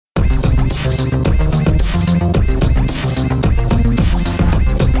What's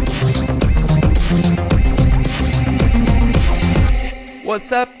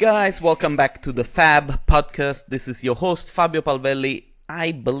up, guys? Welcome back to the Fab podcast. This is your host, Fabio Palvelli.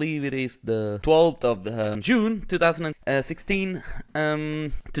 I believe it is the 12th of June 2016.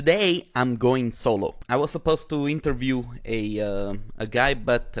 Today, I'm going solo. I was supposed to interview a guy,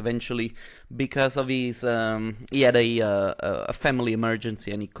 but eventually, because of his, he had a family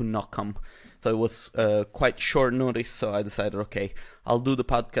emergency and he could not come. So it was quite short notice, so I decided, okay, I'll do the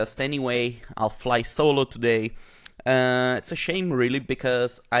podcast anyway. I'll fly solo today. It's a shame, really,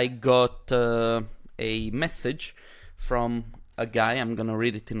 because I got a message from a guy. I'm gonna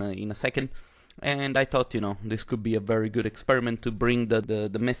read it in a second, and I thought, this could be a very good experiment to bring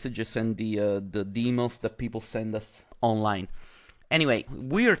the messages and the emails that people send us online. Anyway,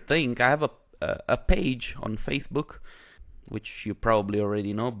 weird thing, I have a page on Facebook, which you probably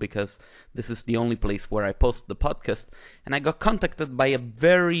already know because this is the only place where I post the podcast, and I got contacted by a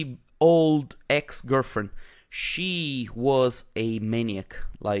very old ex-girlfriend. She was a maniac.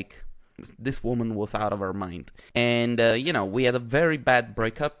 Like, this woman was out of her mind. And, we had a very bad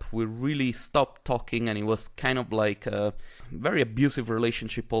breakup. We really stopped talking, and it was kind of like a very abusive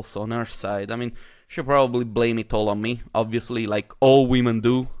relationship also on her side. I mean, she'll probably blame it all on me, obviously, like all women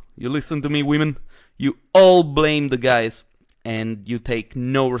do. You listen to me, women? You all blame the guys, and you take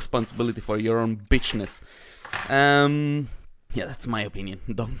no responsibility for your own bitchness. Yeah, that's my opinion.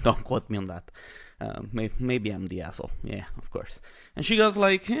 Don't quote me on that. Maybe I'm the asshole. Yeah, of course. And she goes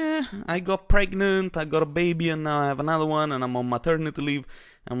like, I got pregnant, I got a baby, and now I have another one, and I'm on maternity leave.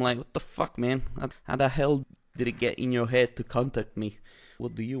 I'm like, what the fuck, man? How the hell did it get in your head to contact me?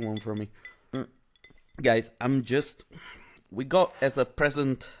 What do you want from me? Guys, we got as a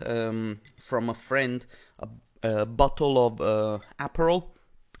present from a friend a bottle of Aperol,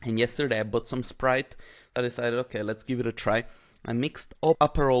 and yesterday I bought some Sprite. I decided, okay, let's give it a try. I mixed up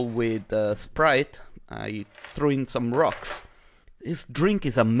Aperol with Sprite. I threw in some rocks. This drink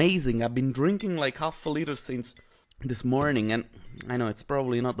is amazing. I've been drinking like half a liter since this morning, and I know it's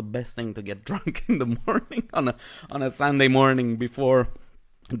probably not the best thing to get drunk in the morning on a Sunday morning before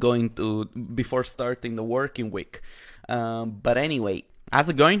starting the working week. But anyway, how's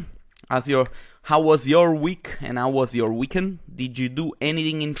it going? How was your week and how was your weekend? Did you do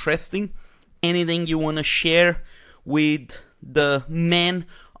anything interesting? Anything you want to share with the man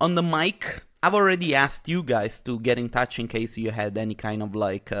on the mic? I've already asked you guys to get in touch in case you had any kind of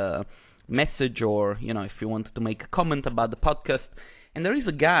like message, or if you wanted to make a comment about the podcast. And there is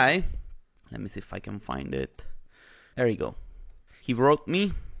a guy, let me see if I can find it. There you go. He wrote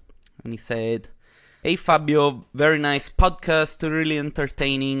me and he said, "Hey Fabio, very nice podcast, really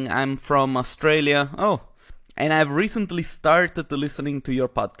entertaining. I'm from Australia. Oh, and I've recently started listening to your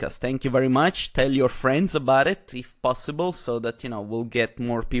podcast. Thank you very much. Tell your friends about it, if possible, so that, we'll get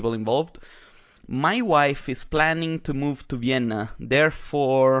more people involved. My wife is planning to move to Vienna. My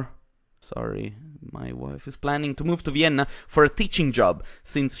wife is planning to move to Vienna for a teaching job,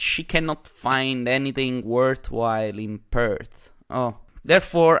 since she cannot find anything worthwhile in Perth.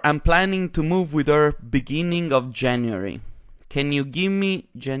 Therefore, I'm planning to move with her beginning of January. Can you give me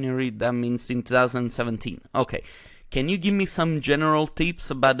January? That means in 2017. Okay. Can you give me some general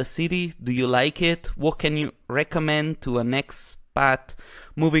tips about the city? Do you like it? What can you recommend to an expat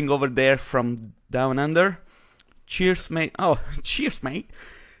moving over there from down under? Cheers, mate. Oh, cheers, mate.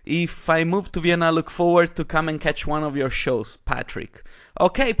 If I move to Vienna, I look forward to come and catch one of your shows, Patrick.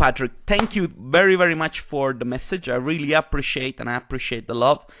 Okay, Patrick, thank you very, very much for the message. I really appreciate the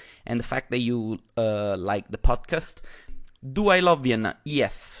love and the fact that you like the podcast. Do I love Vienna?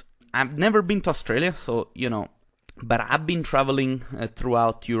 Yes. I've never been to Australia, so, but I've been traveling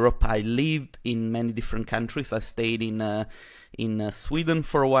throughout Europe. I lived in many different countries. I stayed in Sweden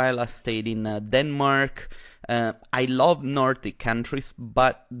for a while. I stayed in Denmark. I love Nordic countries,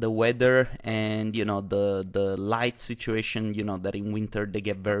 but the weather and, the light situation, that in winter they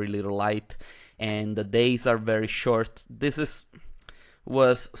get very little light and the days are very short.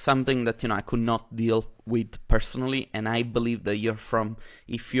 Was something that I could not deal with personally, and I believe that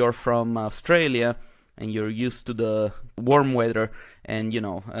if you're from Australia and you're used to the warm weather and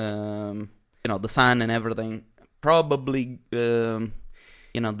the sun and everything, probably the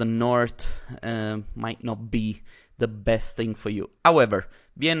north might not be the best thing for you. However,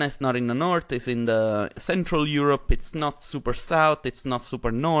 Vienna is not in the north; it's in the central Europe. It's not super south; it's not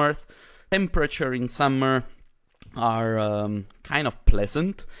super north. Temperature in summer are kind of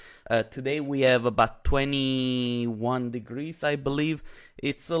pleasant. Today we have about 21 degrees, I believe.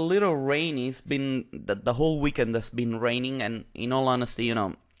 It's a little rainy. It's been the whole weekend has been raining, and in all honesty,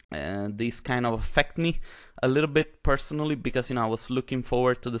 This kind of affect me a little bit personally because I was looking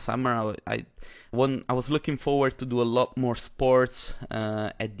forward to the summer. I was looking forward to do a lot more sports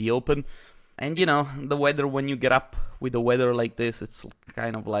at the open, and the weather, when you get up with the weather like this, it's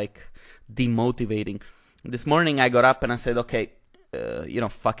kind of like demotivating. This morning I got up and I said, okay,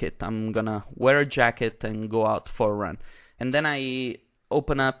 fuck it, I'm gonna wear a jacket and go out for a run. And then I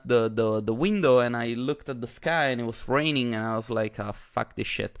opened up the window and I looked at the sky and it was raining, and I was like, oh, fuck this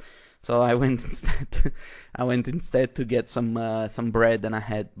shit. So I went instead to get some bread, and I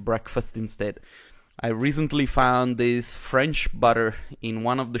had breakfast instead. I recently found this French butter in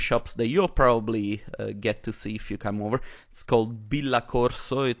one of the shops that you'll probably get to see if you come over. It's called Villa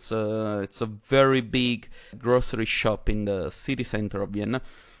Corso. It's a very big grocery shop in the city center of Vienna.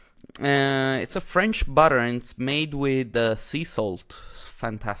 It's a French butter, and it's made with sea salt. It's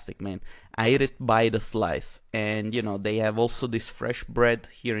fantastic, man. I eat it by the slice, and they have also this fresh bread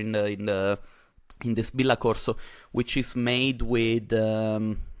here in this Villa Corso, which is made with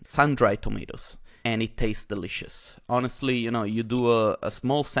sun-dried tomatoes, and it tastes delicious. Honestly, you do a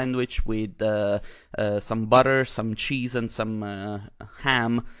small sandwich with some butter, some cheese, and some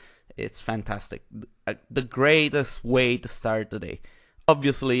ham. It's fantastic. The greatest way to start the day.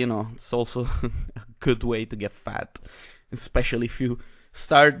 Obviously, it's also a good way to get fat, especially if you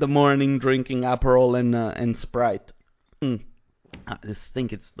start the morning drinking Aperol and Sprite. I just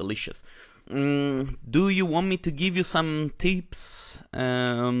think it's delicious. Do you want me to give you some tips?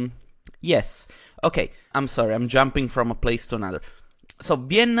 Yes. Okay, I'm sorry, I'm jumping from a place to another. So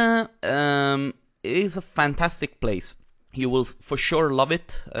Vienna is a fantastic place. You will for sure love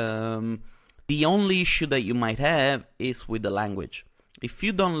it. The only issue that you might have is with the language. If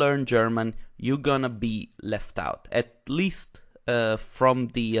you don't learn German, you're gonna be left out, at least from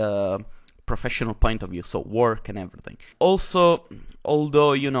the professional point of view, so work and everything. Also,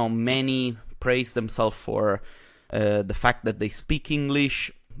 although many praise themselves for the fact that they speak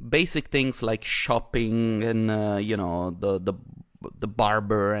English, basic things like shopping and the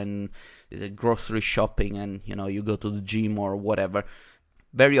barber and grocery shopping, and you go to the gym or whatever.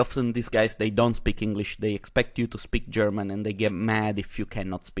 Very often these guys, they don't speak English. They expect you to speak German, and they get mad if you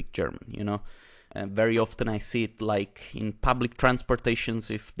cannot speak German. Very often I see it like in public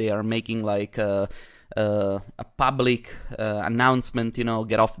transportations, if they are making like a public announcement,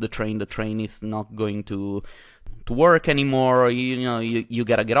 get off the train is not going to work anymore. You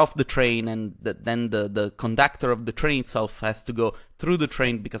gotta get off the train, and then the conductor of the train itself has to go through the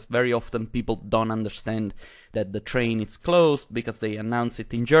train, because very often people don't understand that the train is closed because they announce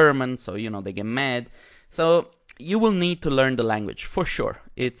it in German, so they get mad. So you will need to learn the language for sure.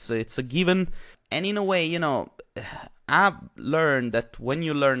 It's a given, and in a way, I've learned that when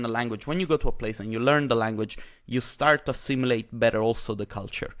you learn a language, when you go to a place and you learn the language, you start to assimilate better also the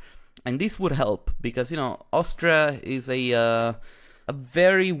culture. And this would help because, Austria is a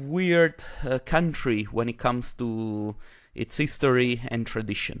very weird country when it comes to its history and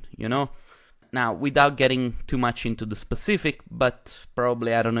tradition, Now, without getting too much into the specific, but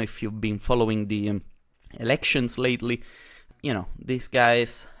probably, I don't know if you've been following the elections lately, these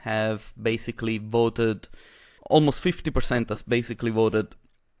guys have basically voted, almost 50% has basically voted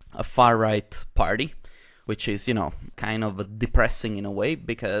a far-right party, which is, kind of depressing in a way,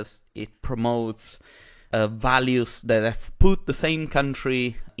 because it promotes values that have put the same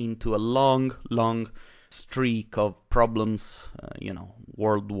country into a long, long streak of problems,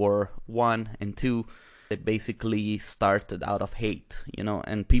 World War I and II, that basically started out of hate,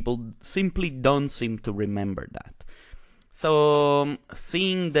 and people simply don't seem to remember that. So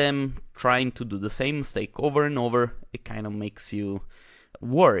seeing them trying to do the same mistake over and over, it kind of makes you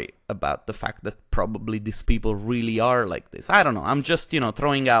worry about the fact that probably these people really are like this. I don't know. I'm just,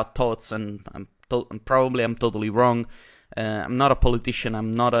 throwing out thoughts, and I'm totally wrong. I'm not a politician.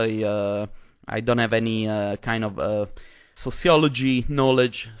 I don't have any kind of sociology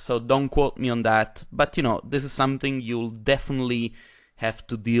knowledge, so don't quote me on that. But, this is something you'll definitely have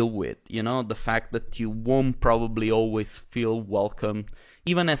to deal with, the fact that you won't probably always feel welcome.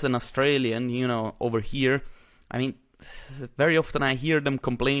 Even as an Australian, over here, I mean, very often I hear them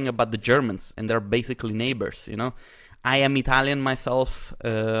complaining about the Germans, and they're basically neighbors, I am Italian myself.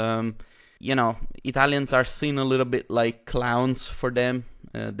 Italians are seen a little bit like clowns for them.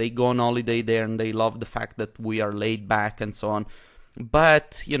 They go on holiday there, and they love the fact that we are laid back and so on.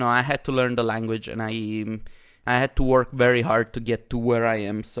 But, I had to learn the language, and I had to work very hard to get to where I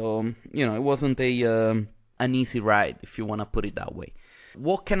am. So, it wasn't an easy ride, if you want to put it that way.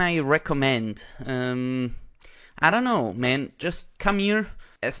 What can I recommend? I don't know, man. Just come here.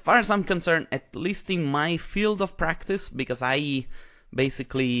 As far as I'm concerned, at least in my field of practice, because I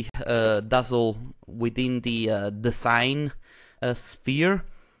basically dazzle within the design sphere,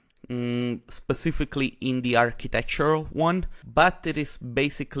 specifically in the architectural one, but it is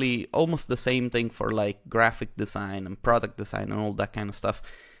basically almost the same thing for like graphic design and product design and all that kind of stuff.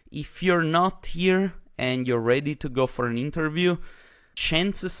 If you're not here and you're ready to go for an interview,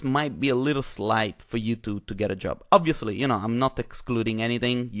 chances might be a little slight for you to get a job. Obviously, you know, I'm not excluding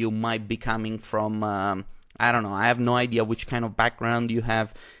anything. You might be coming from I don't know, I have no idea which kind of background you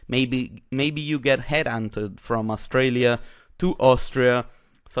have. Maybe you get headhunted from Australia to Austria,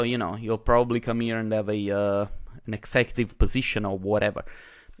 so you know, you'll probably come here and have an executive position or whatever.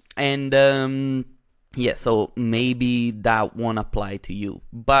 And yeah, so maybe that won't apply to you.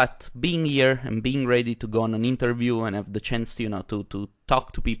 But being here and being ready to go on an interview and have the chance to, you know, to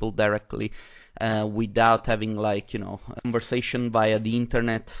talk to people directly without having like, you know, a conversation via the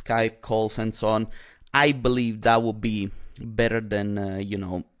internet, Skype calls and so on, I believe that would be better than, you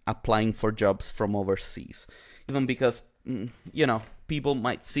know, applying for jobs from overseas. Even because, you know, people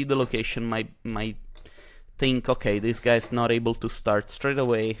might see the location, might think, okay, this guy's not able to start straight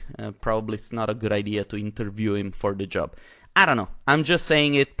away, probably it's not a good idea to interview him for the job. I don't know, I'm just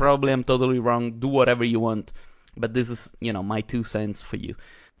saying it, probably I'm totally wrong, do whatever you want, but this is, you know, my 2 cents for you.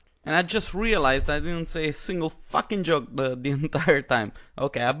 And I just realized I didn't say a single fucking joke the entire time.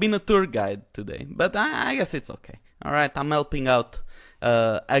 Okay, I've been a tour guide today, but I guess it's okay. Alright, I'm helping out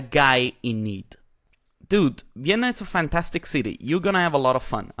a guy in need. Dude, Vienna is a fantastic city. You're gonna have a lot of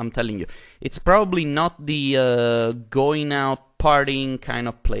fun, I'm telling you. It's probably not the going out partying kind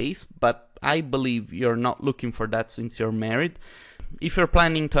of place, but I believe you're not looking for that since you're married. If you're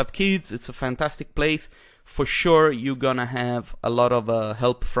planning to have kids, it's a fantastic place. For sure, you're gonna have a lot of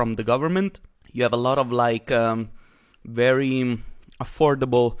help from the government. You have a lot of like very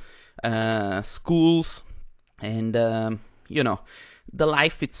affordable schools, and you know, the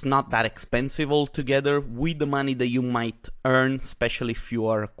life, it's not that expensive altogether. With the money that you might earn, especially if you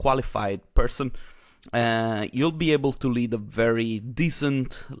are a qualified person, you'll be able to lead a very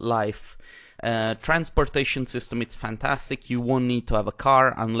decent life. Transportation system, it's fantastic. You won't need to have a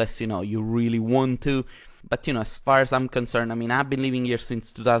car unless, you know, you really want to. But, you know, as far as I'm concerned, I mean, I've been living here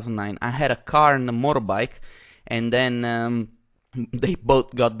since 2009. I had a car and a motorbike, and then they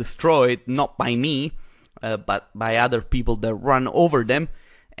both got destroyed, not by me, but by other people that run over them.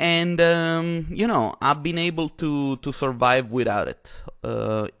 And, you know, I've been able to survive without it.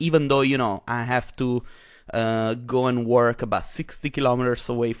 Even though, you know, I have to go and work about 60 kilometers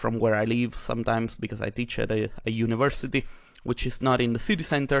away from where I live sometimes, because I teach at a university which is not in the city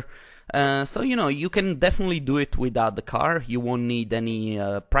center. So, you know, you can definitely do it without the car. You won't need any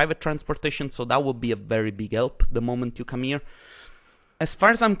private transportation, so that will be a very big help the moment you come here. As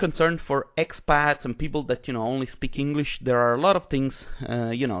far as I'm concerned, for expats and people that, you know, only speak English, there are a lot of things.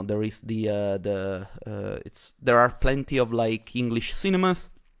 You know, there is there are plenty of like English cinemas,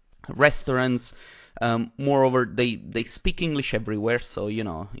 restaurants. Moreover, they speak English everywhere, so, you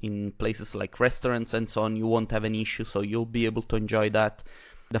know, in places like restaurants and so on, you won't have any issue, so you'll be able to enjoy that.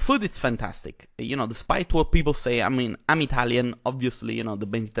 The food is fantastic, you know, despite what people say. I mean, I'm Italian, obviously, you know, the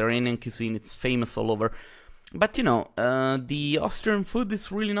Mediterranean cuisine, it's famous all over. But, you know, the Austrian food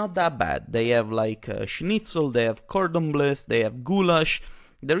is really not that bad. They have like schnitzel, they have cordon bleu, they have goulash.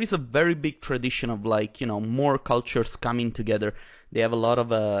 There is a very big tradition of like, you know, more cultures coming together. They have a lot of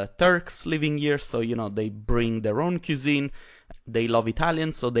Turks living here, so, you know, they bring their own cuisine. They love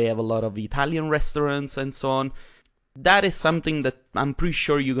Italian, so they have a lot of Italian restaurants and so on. That is something that I'm pretty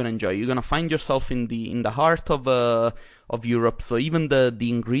sure you're gonna enjoy. You're gonna find yourself in the heart of Europe. So even the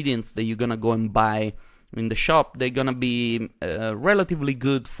ingredients that you're gonna go and buy in the shop, they're gonna be relatively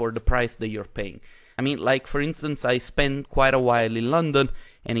good for the price that you're paying. I mean, like, for instance, I spent quite a while in London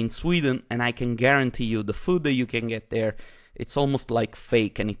and in Sweden, and I can guarantee you the food that you can get there, it's almost like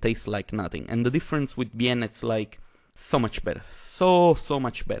fake and it tastes like nothing. And the difference with Vienna, it's like so much better. So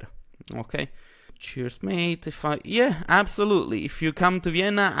much better. Okay? Cheers, mate. Yeah, absolutely. If you come to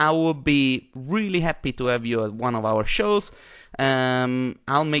Vienna, I will be really happy to have you at one of our shows.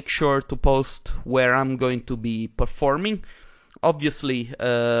 I'll make sure to post where I'm going to be performing. Obviously,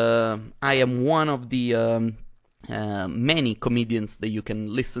 I am one of the many comedians that you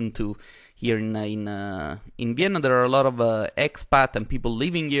can listen to here in Vienna. There are a lot of expat and people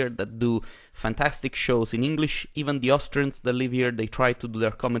living here that do fantastic shows in English. Even the Austrians that live here, they try to do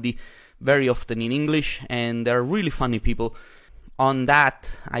their comedy very often in English, and they're really funny people. On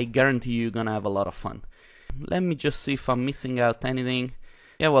that, I guarantee you're gonna have a lot of fun. Let me just see if I'm missing out anything.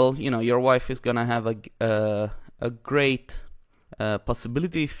 Yeah, well, you know, your wife is gonna have a great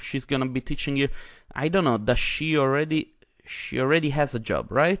possibility if she's gonna be teaching here. I don't know, does she already... she already has a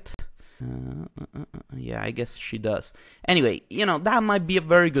job, right? Yeah, I guess she does. Anyway, that might be a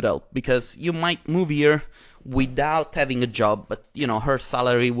very good help, because you might move here without having a job, but, her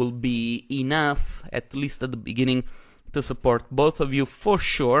salary will be enough, at least at the beginning, to support both of you for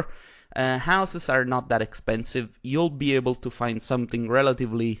sure. Houses are not that expensive. You'll be able to find something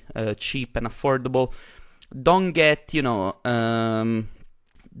relatively cheap and affordable. Don't get, don't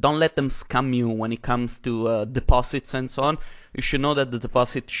let them scam you when it comes to deposits and so on. You should know that the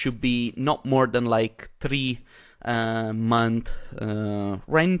deposit should be not more than like 3 month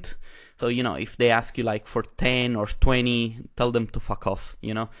rent. So, if they ask you like for 10 or 20, tell them to fuck off,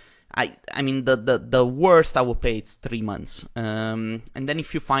 I mean, the worst I will pay is 3 months. And then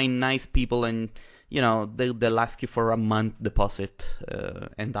if you find nice people and, they'll ask you for a month deposit,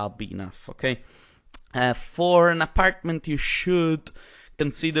 and that'll be enough, okay? For an apartment, you should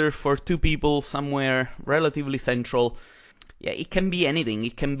consider for 2 people somewhere relatively central. Yeah, it can be anything.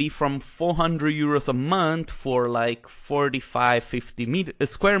 It can be from 400 euros a month for like 45, 50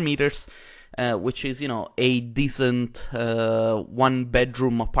 square meters, which is, a decent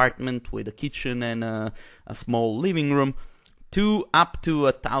 1-bedroom apartment with a kitchen and a small living room, to up to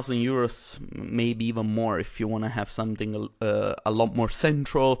 1,000 euros, maybe even more if you want to have something a lot more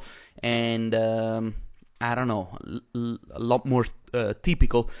central and I don't know, a lot more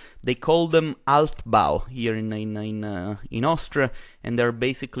typical. They call them Altbau here in Austria, and they're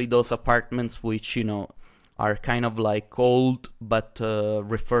basically those apartments which, are kind of like old but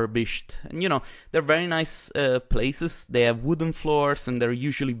refurbished. And, they're very nice places. They have wooden floors and they're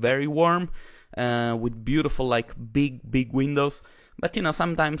usually very warm, with beautiful like big windows. But,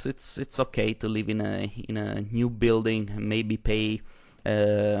 sometimes it's okay to live in a new building and maybe pay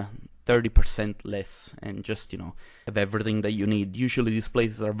 30% less and just, have everything that you need. Usually these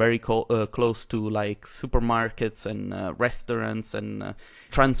places are very close to like supermarkets and restaurants and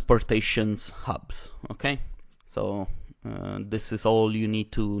transportations hubs, okay? So this is all you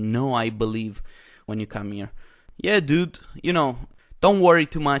need to know, I believe, when you come here. Yeah, dude, don't worry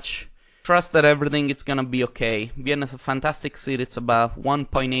too much. Trust that everything is gonna be okay. Vienna is a fantastic city. It's about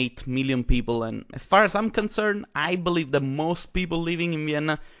 1.8 million people, and as far as I'm concerned, I believe that most people living in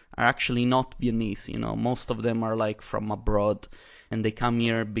Vienna are actually not Viennese. Most of them are like from abroad, and they come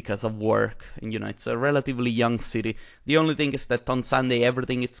here because of work. And it's a relatively young city. The only thing is that on Sunday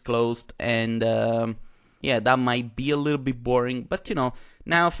everything is closed, and yeah, that might be a little bit boring. But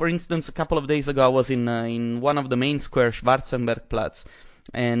now, for instance, a couple of days ago I was in one of the main squares, Schwarzenbergplatz.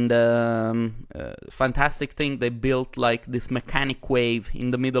 And fantastic thing, they built like this mechanic wave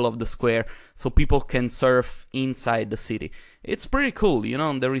in the middle of the square so people can surf inside the city. It's pretty cool.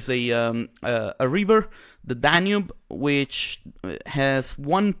 There is a river, the Danube, which has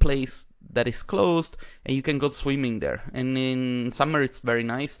one place that is closed and you can go swimming there. And in summer it's very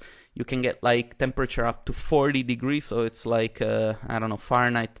nice. You can get like temperature up to 40 degrees, so it's like I don't know,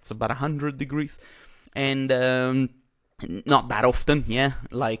 Fahrenheit, it's about 100 degrees. And not that often, yeah,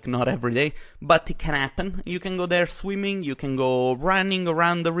 like not every day, but it can happen. You can go there swimming, you can go running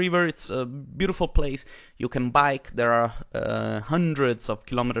around the river. It's a beautiful place. You can bike. There are hundreds of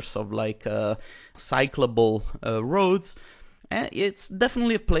kilometers of like cyclable roads. It's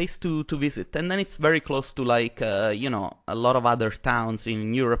definitely a place to visit. And then it's very close to like, a lot of other towns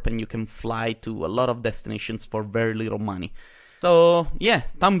in Europe, and you can fly to a lot of destinations for very little money. So yeah,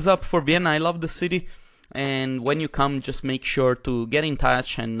 thumbs up for Vienna. I love the city. And when you come, just make sure to get in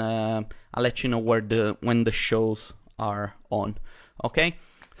touch, and I'll let you know when the shows are on. Okay?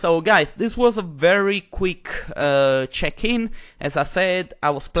 So guys, this was a very quick check-in. As I said, I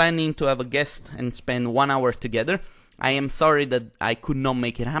was planning to have a guest and spend 1 hour together. I am sorry that I could not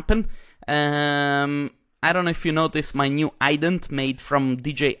make it happen. I don't know if you noticed my new ident made from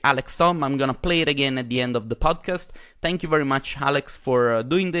DJ Alex Tom. I'm gonna play it again at the end of the podcast. Thank you very much, Alex, for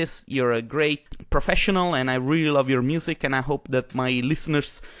doing this. You're a great professional, and I really love your music, and I hope that my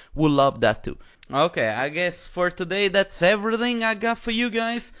listeners will love that too. Okay, I guess for today that's everything I got for you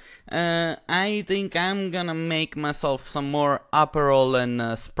guys. I think I'm gonna make myself some more Aperol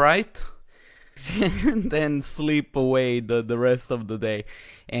and Sprite. And then sleep away the rest of the day,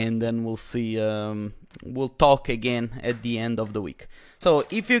 and then we'll see, we'll talk again at the end of the week. So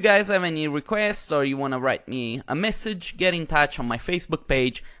if you guys have any requests or you want to write me a message, get in touch on my Facebook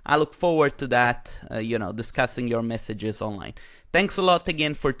page. I look forward to that, discussing your messages online. Thanks a lot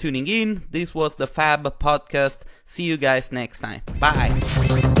again for tuning in. This was the Fab Podcast. See you guys next time. Bye.